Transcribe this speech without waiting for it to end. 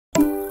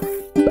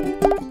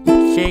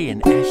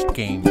J&S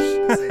Games.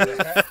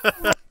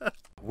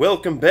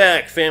 Welcome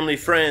back, family,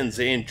 friends,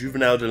 and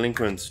juvenile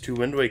delinquents to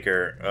Wind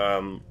Waker.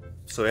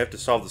 So we have to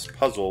solve this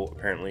puzzle,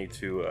 apparently,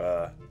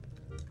 to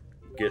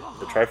get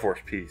the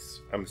Triforce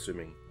piece, I'm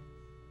assuming.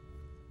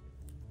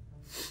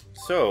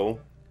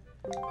 So...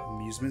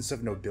 Amusements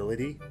of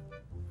nobility?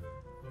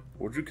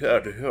 Would you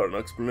care to hear an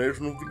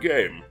explanation of the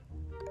game?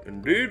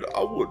 Indeed,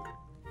 I would.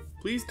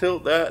 Please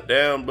tilt that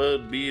down,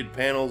 bud. Bead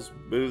panels.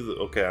 Move the...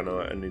 Okay, I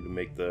know I need to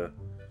make the...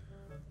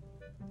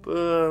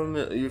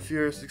 if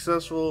you're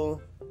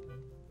successful...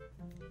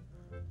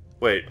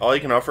 Wait, all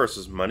you can offer us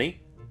is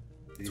money?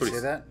 Did he say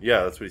that?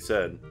 Yeah, that's what he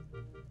said.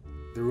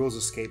 The rules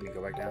escape me.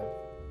 Go back down.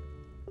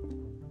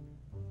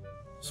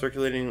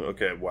 Circulating...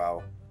 Okay,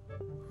 wow.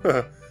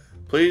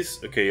 Please...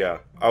 Okay, yeah.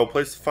 I will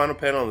place the final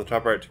panel on the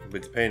top right to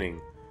complete the painting.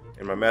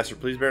 And my master,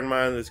 please bear in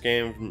mind this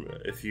game,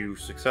 if you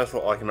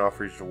successful, all I can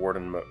offer you is reward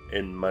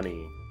in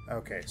money.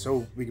 Okay,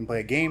 so we can play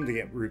a game to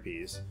get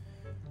rupees.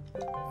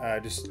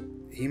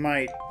 He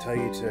might tell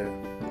you to...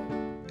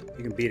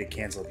 You can beat a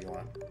cancel if you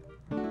want.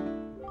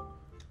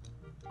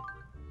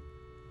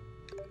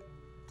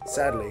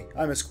 Sadly,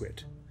 I must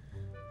quit.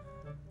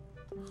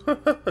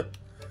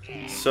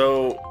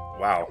 So,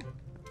 wow.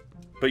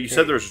 But you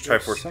said there was a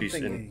Triforce piece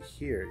in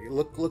here.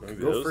 Look,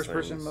 go first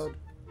person mode.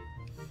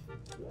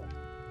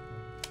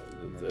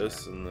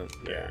 This and then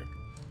there.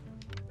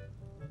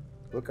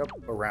 Look up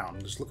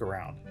around. Just look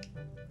around,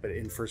 but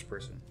in first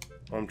person.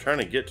 Well, I'm trying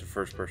to get to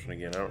first person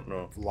again. I don't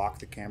know. Lock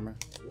the camera.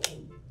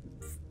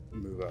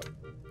 Move up.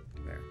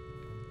 There.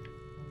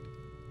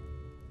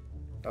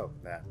 Oh,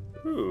 that.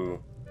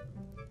 Ooh.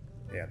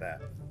 Yeah,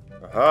 that.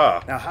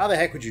 Aha. Now, how the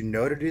heck would you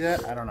know to do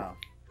that? I don't know.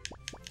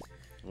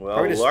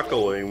 Well,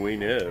 luckily we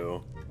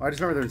knew. I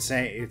just remember them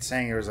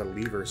saying there was a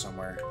lever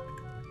somewhere.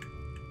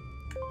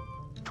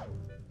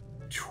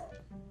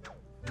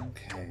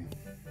 Okay.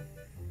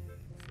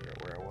 I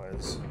forget where I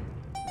was.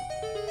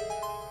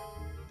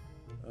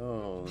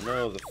 Oh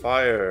no, the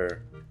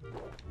fire.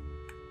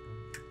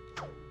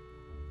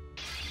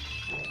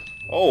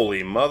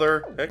 Holy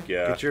mother. Heck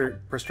yeah. Get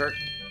your... Press start.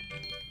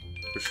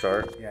 Push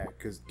start? Yeah,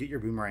 because get your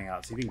boomerang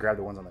out. See if you can grab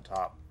the ones on the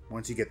top.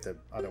 Once you get the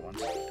other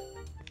ones.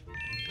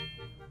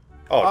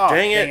 Oh,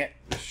 dang it.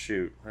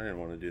 Shoot, I didn't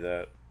want to do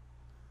that.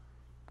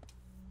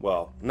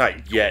 Well,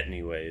 not yet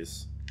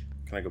anyways.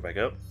 Can I go back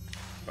up?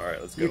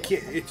 Alright, let's go. You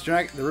can't,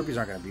 the rupees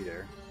aren't going to be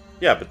there.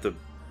 Yeah, but the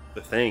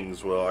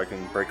things, well, I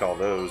can break all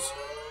those.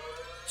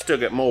 Still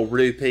get more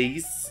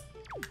rupees.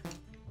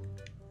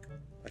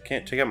 I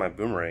can't take out my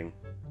boomerang.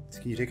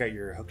 Can you take out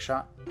your hook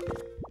shot?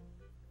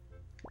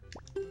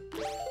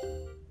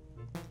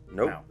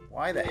 Nope. No.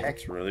 Why the heck?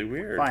 It's really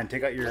weird. Fine,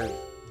 take out your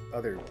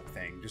other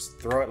thing. Just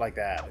throw it like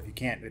that. If you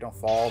can't, they don't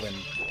fall, then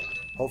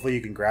hopefully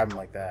you can grab them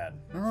like that.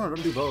 No,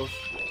 don't do both.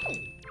 Okay,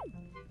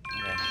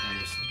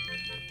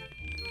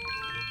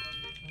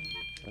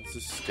 That's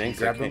just stinks.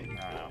 Grab them?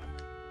 No.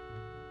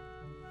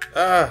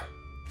 Ah!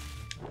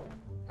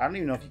 I don't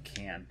even know if you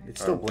can.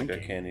 It's still blinking. I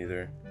don't think I can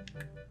either.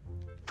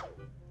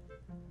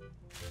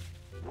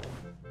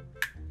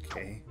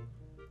 Okay.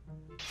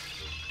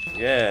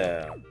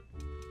 Yeah.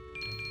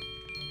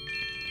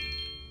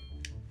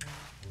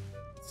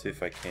 Let's see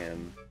if I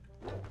can.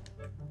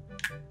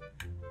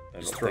 I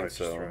don't think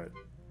so.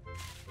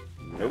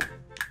 Nope.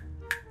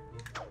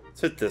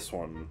 Let's hit this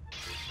one.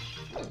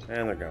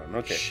 And they're gone.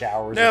 Okay.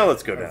 Showers. Now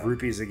let's go down.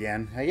 Rupees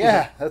again.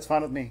 Yeah, that's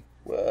fine with me.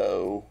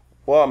 Whoa.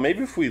 Well,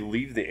 maybe if we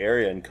leave the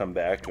area and come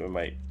back, it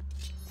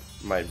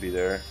might be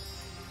there.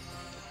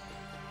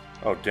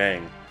 Oh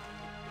dang!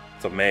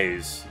 It's a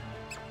maze.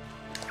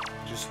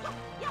 Just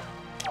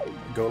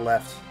go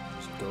left.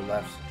 Just go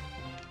left.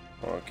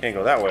 Oh, I can't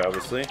go that way,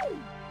 obviously.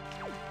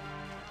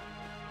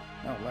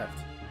 No,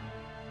 left.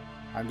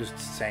 I'm just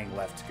saying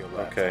left to go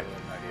left. Okay. I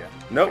have no idea.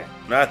 Nope,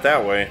 Okay. not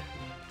that way.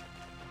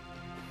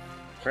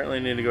 Apparently I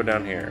need to go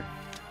down here.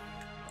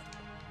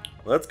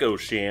 Let's go,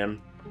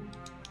 Shan.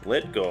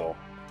 Let go.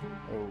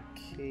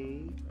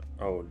 Okay.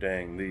 Oh,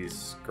 dang,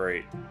 these.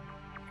 Great.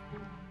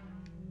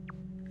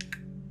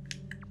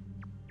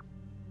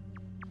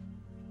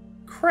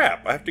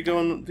 Crap, I have to go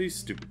on these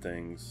stupid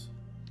things.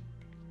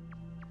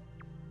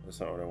 That's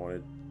not what I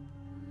wanted.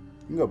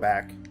 You can go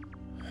back.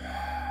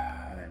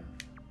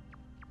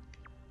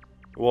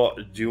 Well,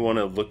 do you want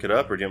to look it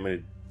up, or do you want me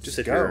to Just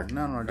sit go. here?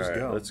 No, just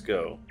go. Let's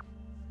go.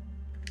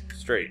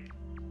 Straight.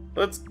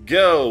 Let's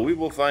go! We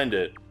will find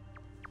it.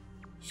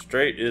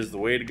 Straight is the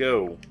way to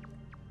go.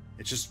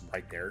 It's just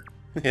right there.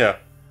 Yeah.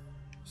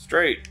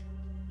 Straight.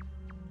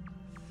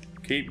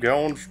 Keep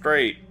going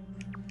straight.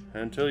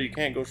 Until you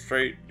can't go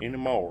straight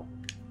anymore.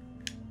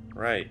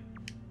 Right.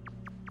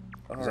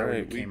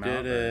 Alright, we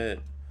did it.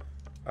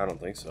 I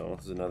don't think so.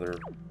 This is another...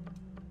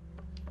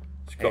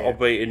 Let's go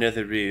away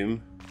another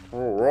room.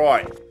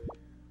 Alright.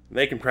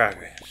 Making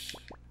progress.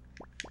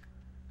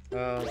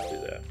 Let's do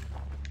that.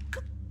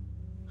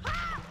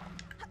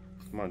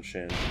 Come on,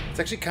 Shin. It's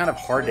actually kind of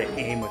hard to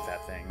aim with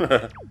that thing.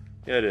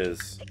 Yeah, it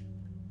is.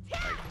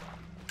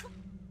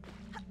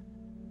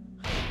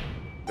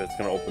 That's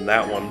gonna open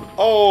that one.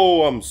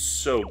 Oh, I'm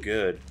so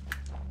good.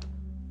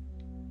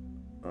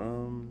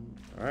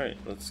 Alright,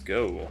 let's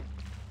go.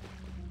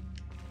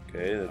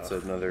 Okay, that's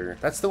another...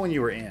 That's the one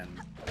you were in,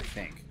 I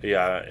think.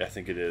 Yeah, I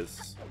think it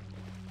is.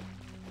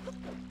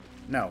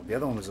 No, the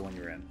other one was the one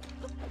you were in.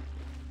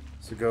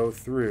 So go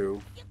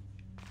through.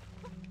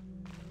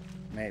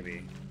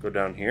 Maybe. Go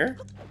down here?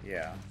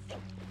 Yeah.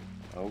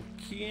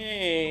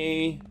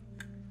 Okay.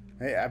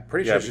 Hey, I'm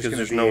pretty sure it's just because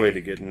there's no way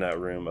to get in that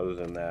room other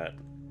than that.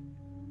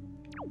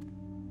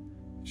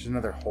 Just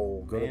another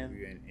hole. Go to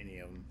any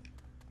of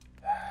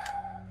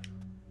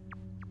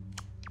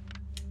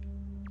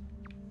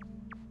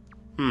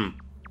them.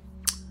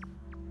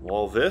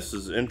 Well, this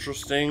is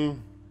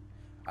interesting.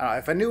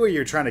 If I knew where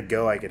you're trying to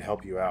go, I could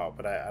help you out,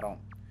 but I don't.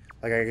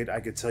 Like I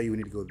could tell you we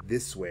need to go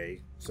this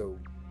way. So,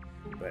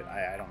 but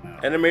I don't know.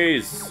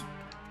 Enemies.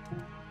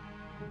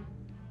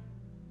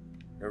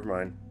 Never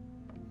mind.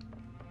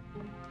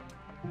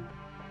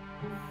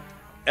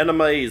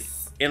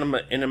 Enemies.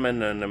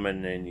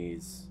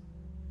 Enemies.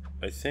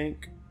 I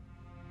think,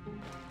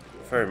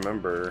 if I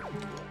remember.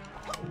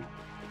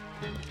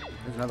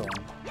 There's another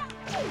one.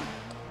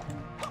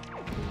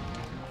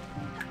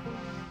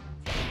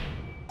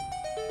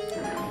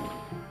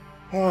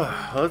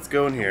 Let's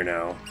go in here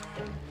now.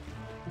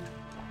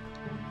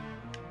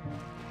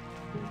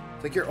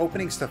 It's like you're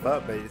opening stuff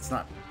up, but it's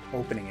not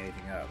opening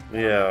anything up.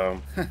 Yeah.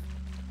 All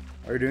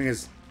you're doing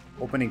is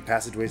opening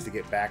passageways to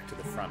get back to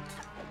the front.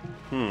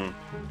 Oh,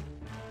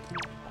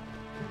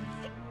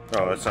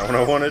 that's not what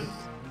I wanted.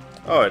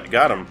 Oh, it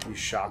got him. You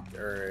shocked,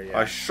 or yeah.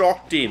 I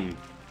shocked him.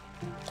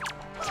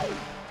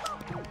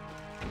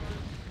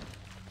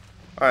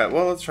 Alright,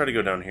 well, let's try to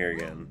go down here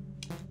again.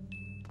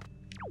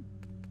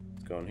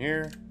 Let's go in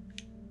here.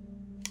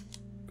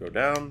 Go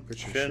down.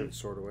 Put your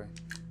sword away.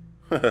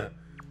 Let's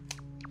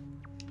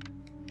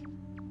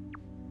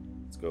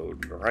go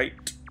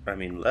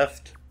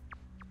left.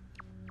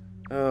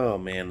 Oh,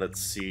 man,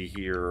 let's see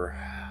here.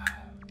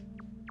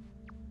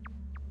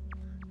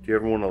 Do you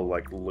ever want to,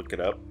 like, look it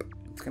up?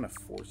 It's going to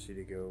force you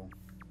to go.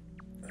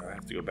 I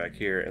have to go back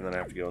here, and then I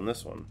have to go in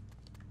this one.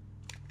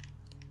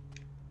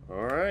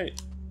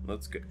 Alright,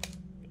 let's go.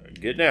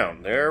 Get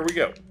down. There we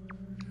go.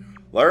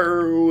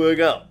 There we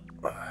go.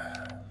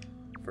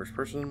 First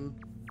person.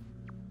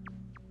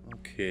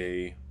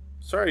 Okay.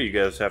 Sorry you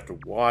guys have to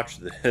watch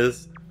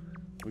this.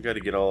 We got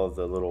to get all of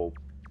the little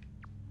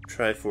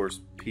Triforce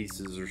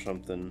pieces or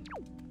something.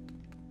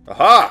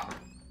 Aha!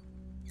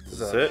 Is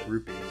that it?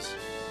 Rupees.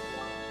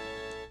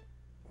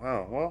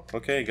 Wow, well,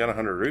 okay, got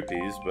 100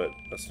 rupees, but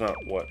that's not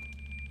what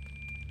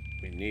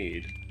we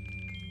need.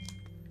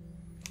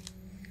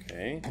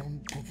 Okay.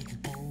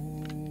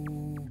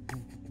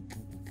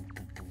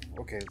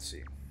 Okay, let's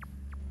see.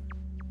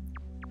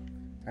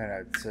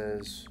 Alright, it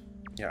says...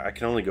 Yeah, I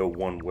can only go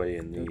one way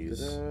in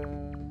these.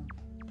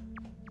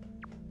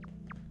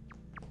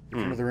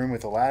 Enter the room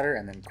with a ladder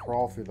and then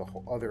crawl through the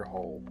other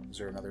hole. Is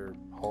there another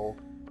hole?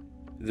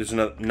 There's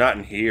not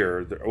in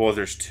here. Well,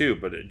 there's two,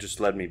 but it just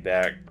led me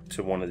back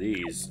to one of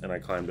these, and I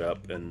climbed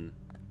up and...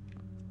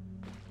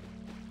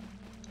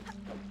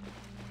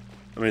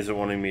 I mean, is it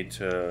wanting me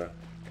to...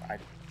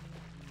 Let's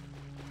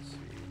see.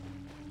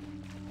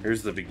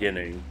 Here's the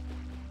beginning.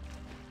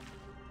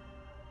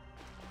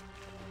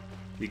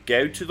 You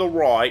go to the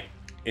right,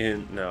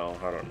 and... No,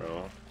 I don't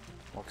know.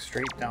 Walk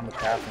straight down the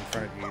path in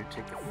front of you.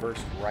 Take the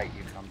first right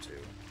you come to.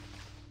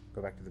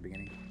 Go back to the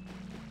beginning.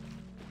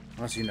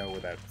 Unless you know where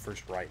that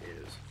first right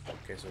is.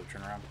 Okay, so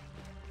turn around.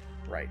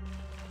 Right.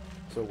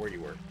 So where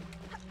you were.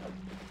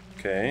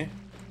 Okay.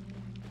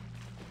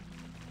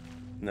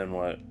 And then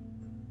what?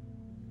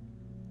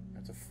 I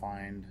have to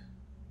find...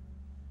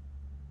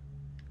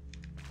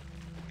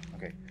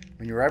 Okay.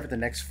 When you arrive at the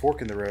next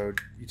fork in the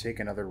road, you take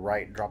another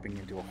right, dropping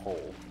into a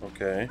hole.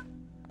 Okay.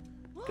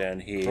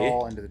 Down here.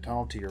 Crawl into the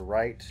tunnel to your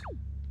right.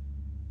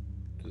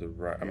 To the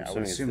right. I'm Yeah,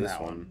 assuming it's this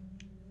that one.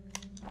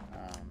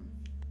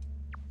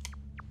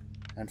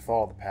 And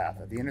follow the path.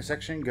 At the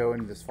intersection, go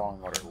into this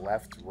following order.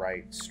 Left,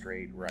 right,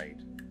 straight, right.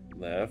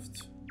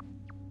 Left.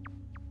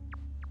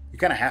 You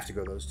kind of have to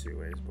go those two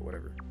ways, but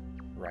whatever.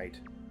 Right.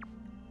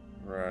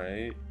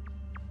 Right.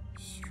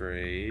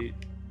 Straight.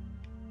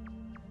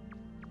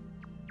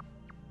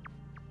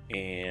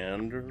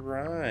 And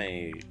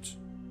right.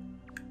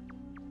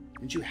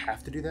 Didn't you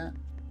have to do that?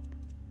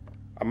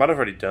 I might have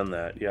already done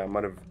that. Yeah, I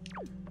might have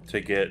to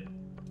get...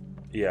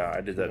 Yeah,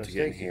 I did that to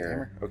get in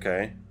here.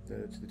 Okay.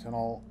 The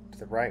tunnel to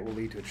the right will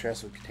lead to a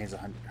chest which contains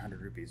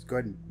 100 rupees. Go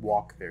ahead and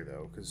walk there,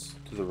 though, because...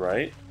 To the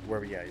right?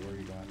 Wherever you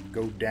going.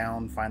 Go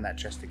down, find that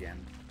chest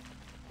again.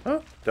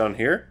 Huh? Down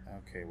here?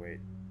 Okay, wait.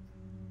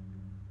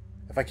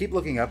 If I keep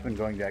looking up and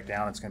going back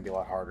down, it's going to be a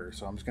lot harder,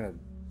 so I'm just going to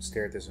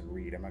stare at this and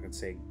read. I'm not going to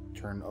say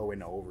turn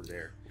over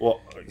there.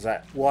 Well...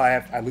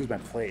 I lose my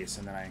place,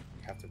 and then I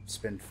have to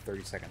spend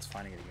 30 seconds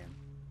finding it again.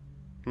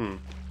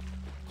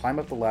 Climb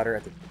up the ladder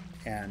at the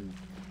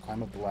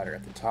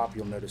top.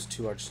 You'll notice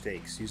 2 large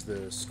stakes. Use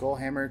the skull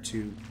hammer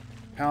to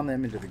pound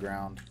them into the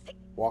ground.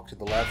 Walk to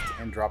the left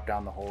and drop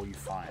down the hole you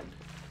find.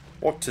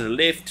 Walk to the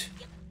left.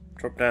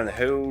 Drop down the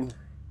hole.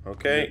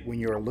 Okay. When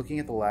you are looking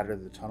at the ladder,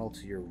 the tunnel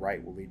to your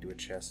right will lead to a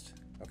chest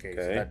Okay,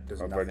 so that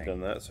does I've nothing. already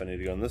done that, so I need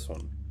to go in this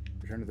one.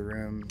 Return to the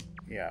room.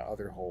 Yeah,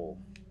 other hole.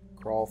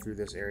 Crawl through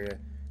this area.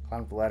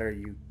 Climb up the ladder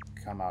you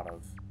come out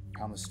of.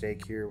 Pound the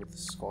stake here with the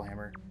skull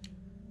hammer,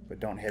 but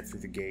don't head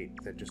through the gate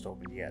that just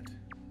opened yet.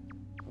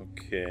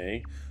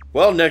 Okay.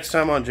 Well, next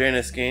time on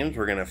J&S Games,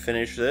 we're gonna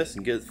finish this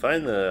and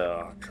find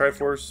the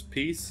Triforce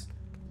piece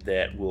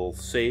that will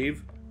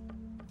save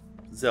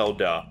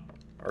Zelda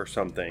or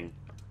something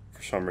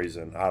for some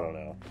reason. I don't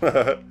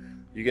know.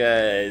 You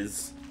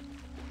guys,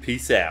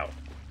 peace out.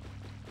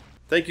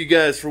 Thank you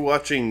guys for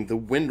watching The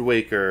Wind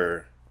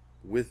Waker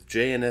with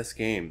J&S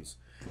Games.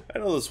 I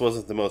know this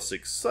wasn't the most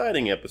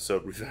exciting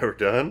episode we've ever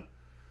done,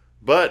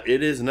 but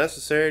it is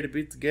necessary to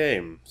beat the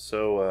game.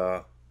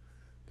 So,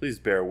 please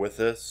bear with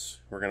us.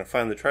 We're going to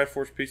find the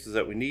Triforce pieces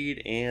that we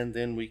need, and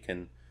then we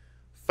can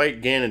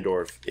fight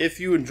Ganondorf. If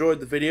you enjoyed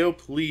the video,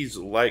 please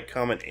like,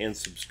 comment, and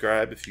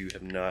subscribe if you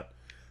have not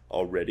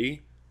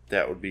already.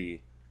 That would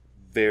be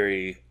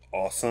very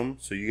awesome.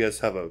 So you guys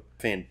have a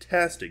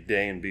fantastic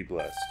day and be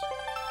blessed.